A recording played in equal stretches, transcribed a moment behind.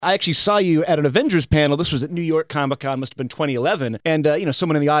I actually saw you at an Avengers panel. This was at New York Comic-Con, must have been 2011. And,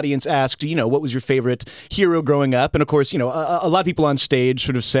 someone in the audience asked, what was your favorite hero growing up? And, of course, a lot of people on stage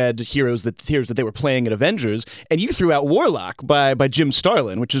sort of said heroes that they were playing at Avengers. And you threw out Warlock by Jim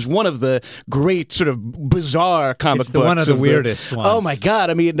Starlin, which is one of the great sort of bizarre comic books. One of the weirdest ones. Oh, my God.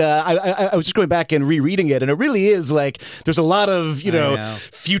 I mean, I was just going back and rereading it, and it really is like there's a lot of,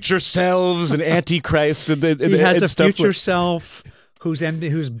 future selves and antichrists and he has a stuff future self who's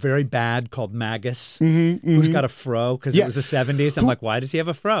very bad, called Magus, who's got a fro because it was the 70s. I'm like, why does he have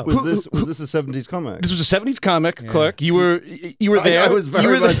a fro? Was this a 70s comic? This was a 70s comic, Clark. You were there. I was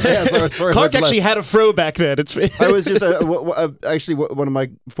very much. Yes, I was very Clark much actually had a fro back then. I was just actually one of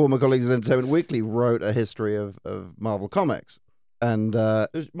my former colleagues at Entertainment Weekly wrote a history of Marvel Comics. And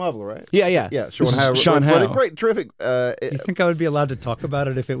it was Marvel, right? Yeah. Sean Howe. What a great, terrific. You think I would be allowed to talk about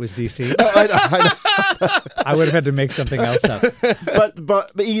it if it was DC? I would have had to make something else up.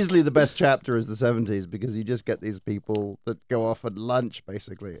 But easily the best chapter is the 70s because you just get these people that go off at lunch,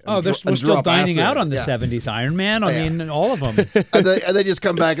 basically. We're still dining out on the 70s. Iron Man, I mean, all of them. and they just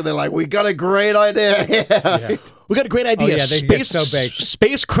come back and they're like, we got a great idea here. Yeah. We got a great idea.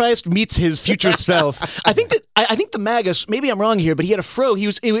 Space Christ meets his future self. I think the Magus. Maybe I'm wrong here, but he had a fro. He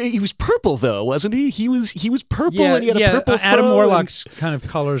was purple though, wasn't he? He was purple and he had a purple fro. Adam Warlock's kind of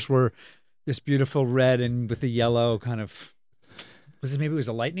colors were this beautiful red and with the yellow kind of. Maybe it was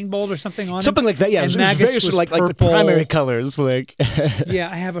a lightning bolt or something on something it? Like that. Yeah, and it was very sort of like the primary colors. Like yeah,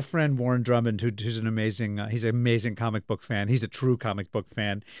 I have a friend Warren Drummond who's an amazing. He's an amazing comic book fan. He's a true comic book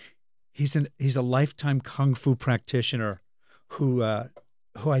fan. He's a lifetime kung fu practitioner who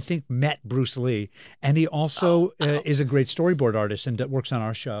I think met Bruce Lee, and he also is a great storyboard artist and works on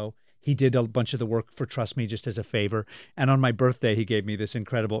our show. He did a bunch of the work for Trust Me just as a favor, and on my birthday he gave me this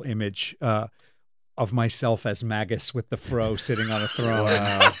incredible image of myself as Magus with the fro sitting on a throne.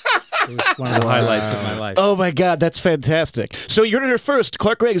 Wow. It was one of the highlights of my life. Oh, my God, that's fantastic. So you heard it here first.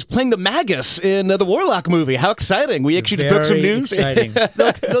 Clark Gregg is playing the Magus in the Warlock movie. How exciting. We actually just broke some news. Exciting.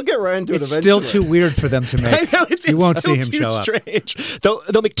 They'll get around to it eventually. It's still too weird for them to make. I know, you won't see him show up.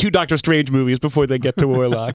 They'll make 2 Doctor Strange movies before they get to Warlock.